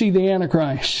looking to see the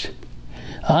Antichrist.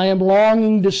 I am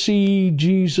longing to see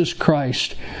Jesus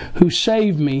Christ, who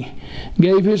saved me,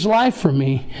 gave His life for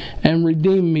me, and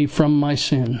redeemed me from my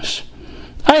sins.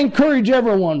 I encourage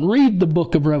everyone, read the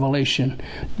book of Revelation.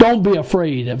 Don't be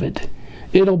afraid of it.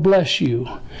 It'll bless you.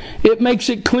 It makes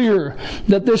it clear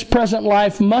that this present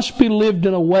life must be lived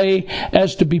in a way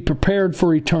as to be prepared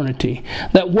for eternity.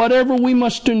 That whatever we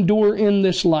must endure in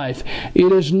this life,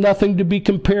 it is nothing to be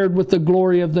compared with the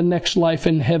glory of the next life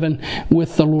in heaven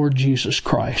with the Lord Jesus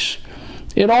Christ.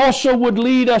 It also would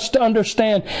lead us to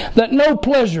understand that no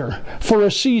pleasure for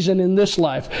a season in this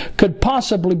life could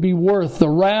possibly be worth the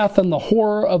wrath and the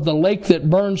horror of the lake that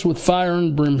burns with fire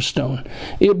and brimstone.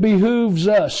 It behooves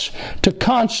us to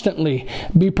constantly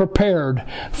be prepared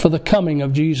for the coming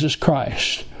of Jesus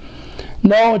Christ.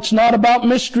 No, it's not about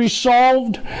mysteries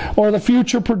solved or the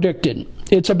future predicted.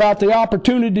 It's about the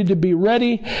opportunity to be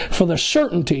ready for the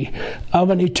certainty of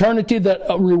an eternity that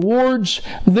rewards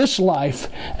this life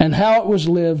and how it was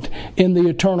lived in the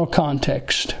eternal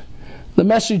context. The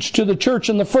message to the church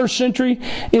in the first century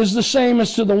is the same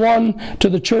as to the one to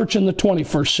the church in the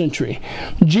 21st century.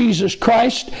 Jesus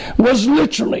Christ was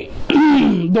literally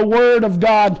the Word of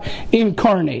God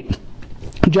incarnate.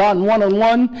 John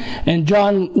 1:1 and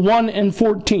John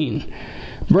 1:14.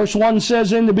 Verse 1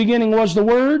 says, "In the beginning was the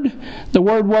Word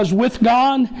was with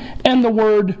God, and the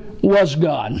Word was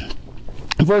God."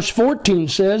 Verse 14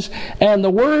 says, "And the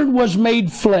Word was made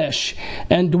flesh,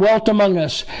 and dwelt among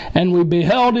us, and we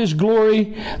beheld His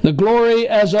glory, the glory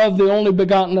as of the only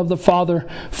begotten of the Father,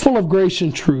 full of grace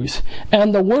and truth."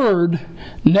 And the Word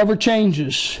never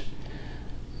changes.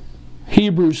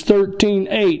 Hebrews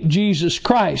 13:8, Jesus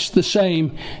Christ the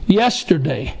same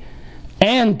yesterday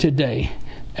and today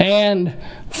and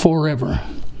forever.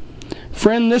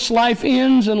 Friend, this life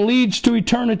ends and leads to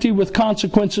eternity with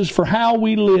consequences for how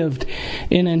we lived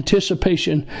in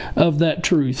anticipation of that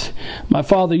truth. My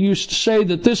father used to say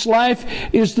that this life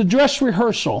is the dress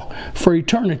rehearsal for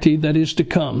eternity that is to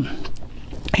come.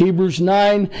 Hebrews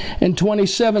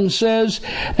 9:27 says,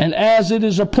 "And as it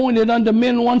is appointed unto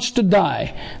men once to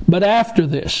die, but after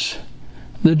this,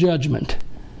 the judgment."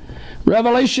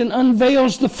 Revelation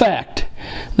unveils the fact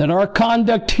that our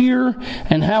conduct here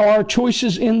and how our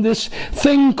choices in this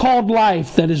thing called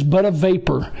life that is but a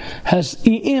vapor has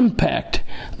the impact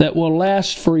that will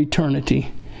last for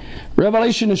eternity.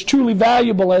 Revelation is truly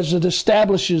valuable as it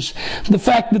establishes the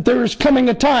fact that there is coming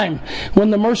a time when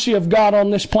the mercy of God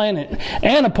on this planet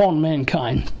and upon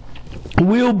mankind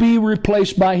will be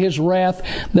replaced by His wrath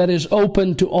that is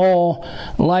open to all,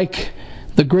 like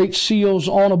the great seals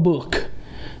on a book,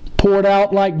 poured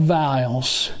out like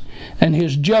vials, and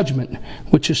His judgment,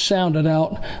 which is sounded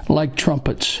out like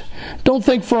trumpets. Don't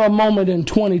think for a moment in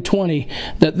 2020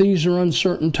 that these are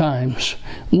uncertain times.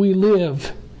 We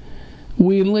live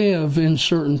in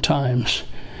certain times.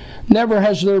 Never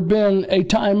has there been a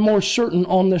time more certain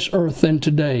on this earth than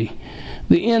today.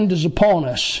 The end is upon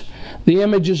us. The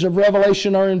images of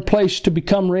Revelation are in place to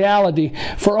become reality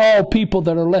for all people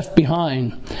that are left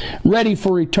behind, ready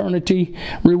for eternity,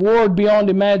 reward beyond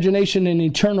imagination and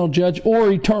eternal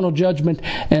judgment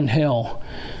and hell,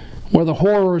 where the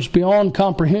horror is beyond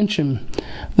comprehension.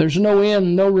 There's no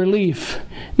end, no relief.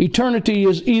 Eternity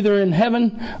is either in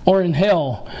heaven or in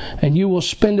hell, and you will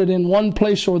spend it in one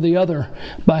place or the other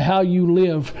by how you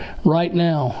live right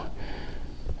now.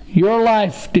 Your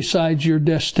life decides your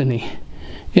destiny.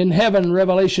 In heaven,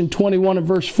 Revelation 21 and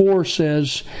verse 4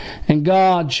 says, "And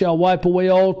God shall wipe away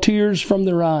all tears from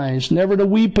their eyes, never to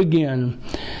weep again.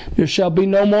 There shall be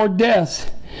no more death,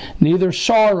 neither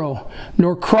sorrow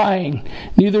nor crying,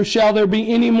 neither shall there be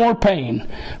any more pain,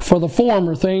 for the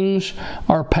former things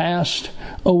are passed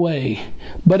away."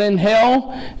 But in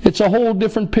hell, it's a whole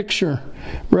different picture.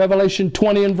 Revelation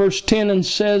 20 and verse 10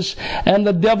 says, "And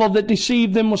the devil that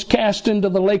deceived them was cast into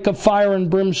the lake of fire and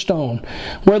brimstone,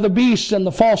 where the beast and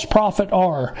the false prophet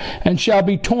are, and shall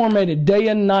be tormented day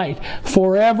and night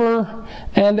forever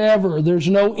and ever." There's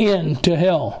no end to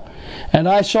hell. "And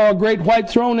I saw a great white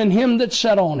throne and Him that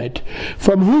sat on it,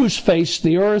 from whose face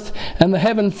the earth and the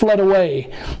heaven fled away,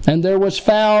 and there was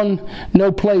found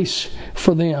no place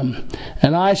for them.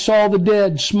 And I saw the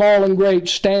dead, small and great,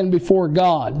 stand before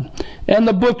God. And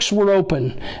the books were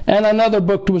open, and another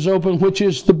book was open, which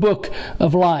is the book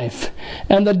of life.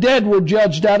 And the dead were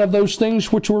judged out of those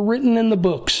things which were written in the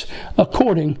books,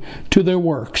 according to their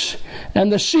works.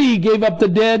 And the sea gave up the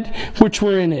dead which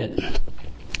were in it.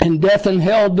 And death and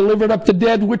hell delivered up the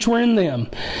dead which were in them.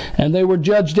 And they were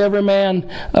judged every man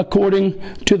according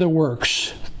to their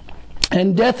works.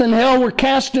 And death and hell were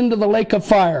cast into the lake of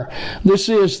fire. This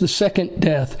is the second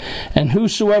death. And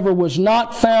whosoever was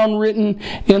not found written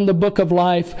in the book of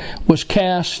life was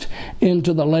cast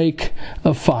into the lake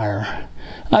of fire.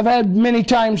 I've had many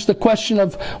times the question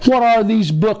of, what are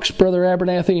these books, Brother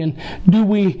Abernathy? And do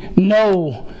we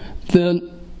know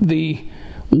the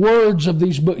words of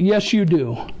these books? Yes, you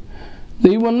do.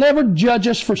 They will never judge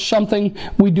us for something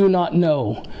we do not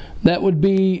know. That would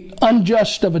be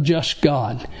unjust of a just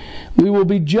God. We will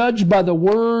be judged by the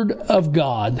Word of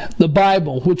God, the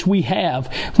Bible, which we've had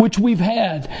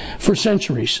for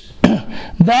centuries.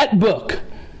 That book,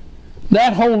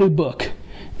 that holy book,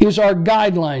 is our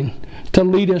guideline to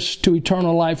lead us to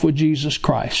eternal life with Jesus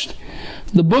Christ.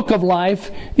 The book of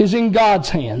life is in God's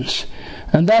hands.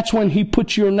 And that's when He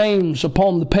puts your names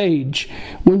upon the page,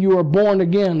 when you are born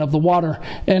again of the water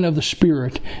and of the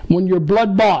Spirit, when you're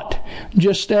blood bought,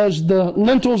 just as the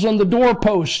lintels on the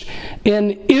doorpost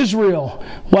in Israel,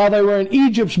 while they were in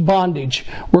Egypt's bondage,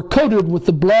 were coated with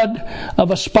the blood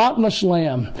of a spotless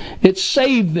lamb. It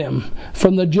saved them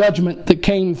from the judgment that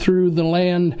came through the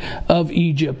land of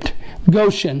Egypt.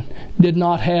 Goshen did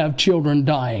not have children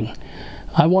dying.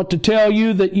 I want to tell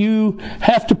you that you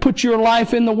have to put your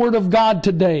life in the Word of God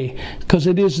today, because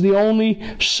it is the only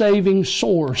saving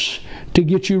source to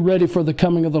get you ready for the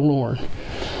coming of the Lord.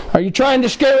 Are you trying to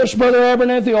scare us, Brother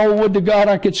Abernathy? Oh, would to God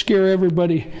I could scare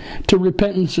everybody to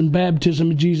repentance and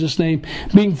baptism in Jesus' name,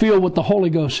 being filled with the Holy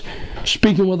Ghost,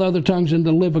 speaking with other tongues, and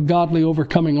to live a godly,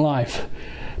 overcoming life.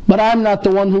 But I'm not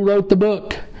the one who wrote the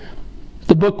book.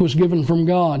 The book was given from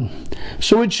God.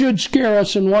 So it should scare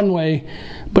us in one way,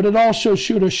 but it also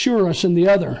should assure us in the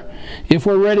other. If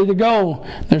we're ready to go,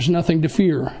 there's nothing to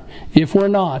fear. If we're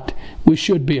not, we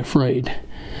should be afraid.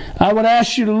 I would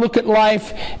ask you to look at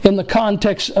life in the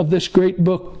context of this great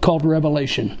book called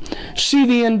Revelation. See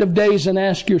the end of days and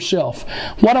ask yourself,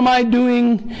 what am I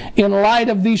doing in light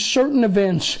of these certain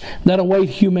events that await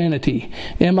humanity?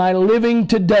 Am I living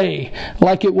today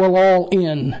like it will all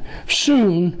end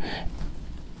soon?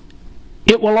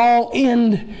 It will all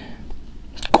end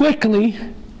quickly.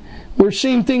 We're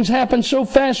seeing things happen so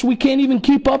fast we can't even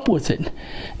keep up with it.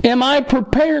 Am I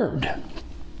prepared?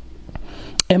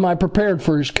 Am I prepared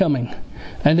for His coming?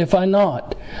 And if I'm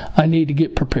not, I need to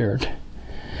get prepared.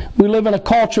 We live in a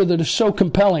culture that is so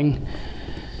compelling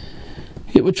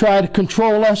It would try to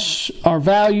control us, our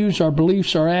values, our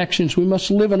beliefs, our actions. We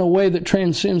must live in a way that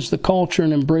transcends the culture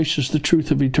and embraces the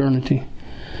truth of eternity.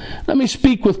 Let me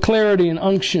speak with clarity and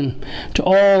unction to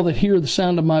all that hear the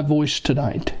sound of my voice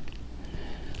tonight.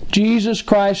 Jesus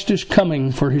Christ is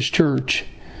coming for His church,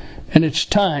 and it's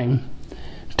time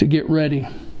to get ready.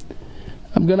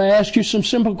 I'm going to ask you some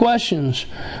simple questions.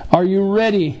 Are you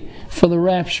ready for the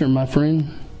rapture, my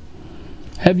friend?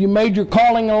 Have you made your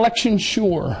calling and election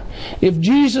sure? If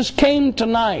Jesus came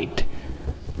tonight,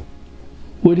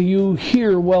 would you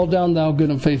hear, "Well done, thou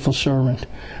good and faithful servant"?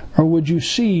 Or would you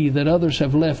see that others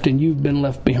have left and you've been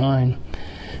left behind?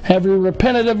 Have you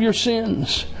repented of your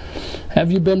sins?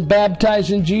 Have you been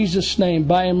baptized in Jesus' name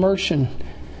by immersion?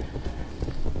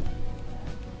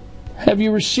 Have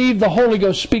you received the Holy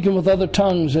Ghost, speaking with other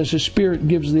tongues as His Spirit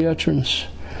gives the utterance?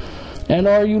 And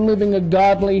are you living a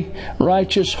godly,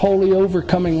 righteous, holy,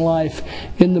 overcoming life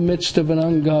in the midst of an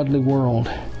ungodly world?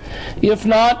 If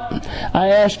not, I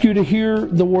ask you to hear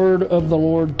the word of the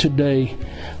Lord today.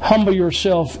 Humble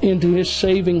yourself into His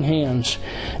saving hands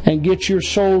and get your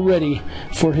soul ready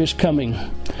for His coming.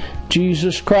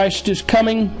 Jesus Christ is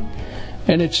coming,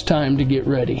 and it's time to get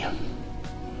ready.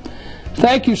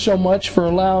 Thank you so much for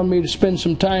allowing me to spend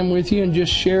some time with you and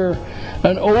just share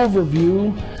an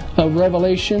overview of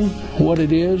Revelation, what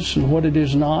it is and what it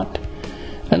is not.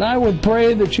 And I would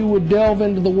pray that you would delve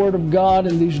into the Word of God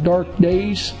in these dark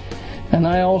days. And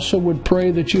I also would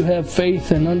pray that you have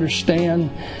faith and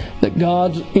understand that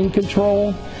God's in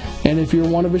control. And if you're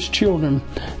one of His children,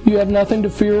 you have nothing to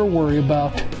fear or worry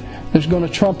about. There's going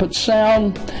to trumpet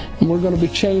sound, and we're going to be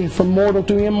changed from mortal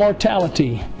to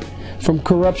immortality, from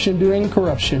corruption to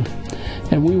incorruption.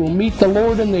 And we will meet the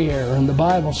Lord in the air. And the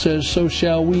Bible says, so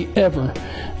shall we ever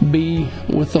be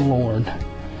with the Lord.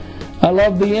 I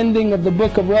love the ending of the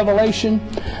book of Revelation.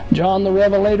 John the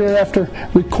Revelator, after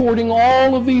recording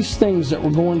all of these things that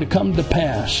were going to come to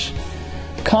pass,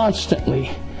 constantly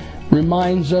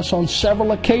reminds us on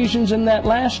several occasions in that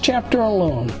last chapter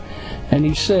alone. And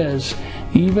he says,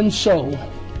 even so,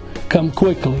 come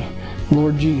quickly,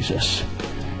 Lord Jesus.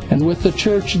 And with the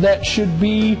church, that should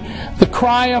be the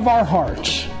cry of our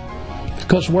hearts,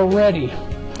 because we're ready,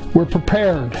 we're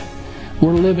prepared,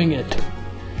 we're living it.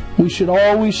 We should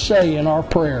always say in our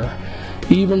prayer,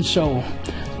 even so,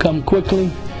 come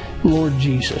quickly, Lord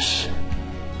Jesus.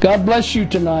 God bless you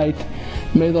tonight.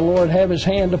 May the Lord have His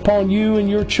hand upon you and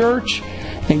your church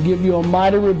and give you a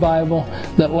mighty revival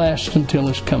that lasts until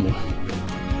His coming.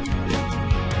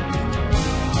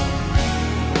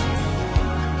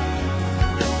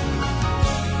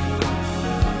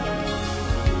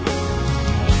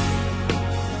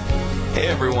 Hey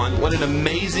everyone, what an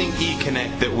amazing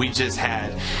e-connect that we just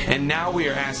had. And now we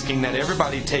are asking that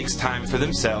everybody takes time for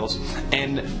themselves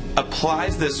and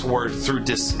applies this word through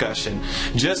discussion.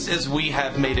 Just as we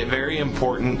have made it very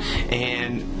important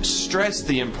and stressed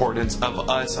the importance of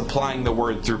us applying the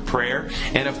word through prayer,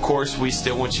 and of course we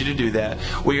still want you to do that,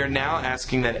 we are now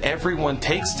asking that everyone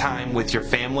takes time with your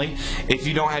family. If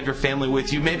you don't have your family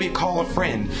with you, maybe call a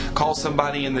friend, call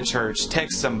somebody in the church,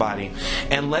 text somebody,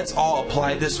 and let's all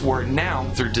apply this word now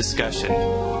through discussion.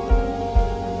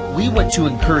 We want to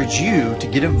encourage you to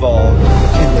get involved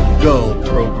in the GO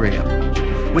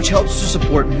program, which helps to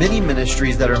support many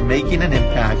ministries that are making an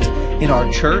impact in our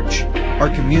church, our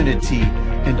community,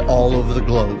 and all over the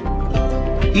globe.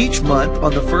 Each month,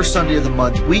 on the first Sunday of the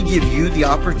month, we give you the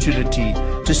opportunity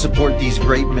to support these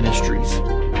great ministries.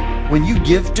 When you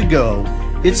give to GO,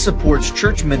 it supports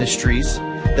church ministries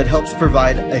that helps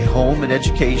provide a home and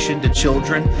education to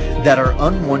children that are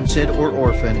unwanted or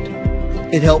orphaned.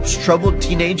 It helps troubled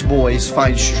teenage boys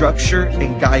find structure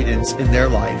and guidance in their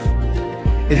life.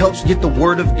 It helps get the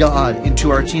Word of God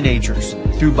into our teenagers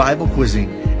through Bible quizzing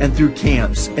and through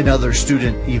camps and other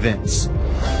student events.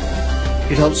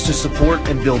 It helps to support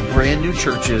and build brand new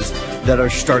churches that are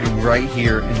starting right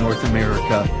here in North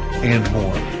America and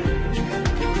more.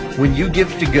 When you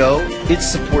give to GO, it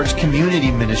supports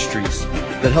community ministries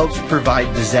that helps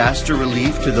provide disaster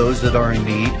relief to those that are in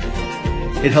need.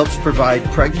 It helps provide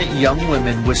pregnant young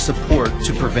women with support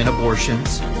to prevent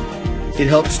abortions. It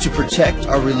helps to protect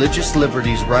our religious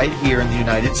liberties right here in the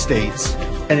United States.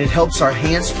 And it helps our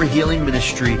Hands for Healing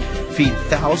ministry feed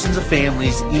thousands of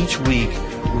families each week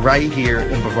right here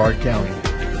in Brevard County.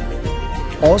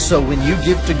 Also, when you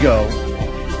give to GO,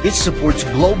 it supports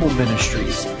global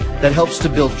ministries that helps to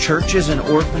build churches and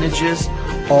orphanages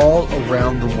all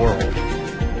around the world.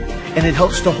 And it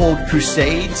helps to hold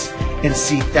crusades and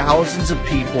see thousands of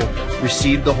people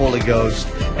receive the Holy Ghost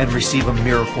and receive a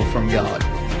miracle from God.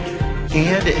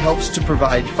 And it helps to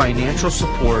provide financial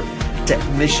support to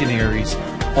missionaries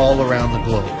all around the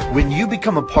globe. When you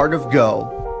become a part of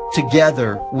Go,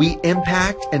 together we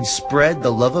impact and spread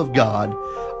the love of God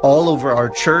all over our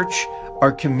church,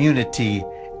 our community,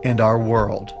 and our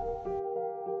world.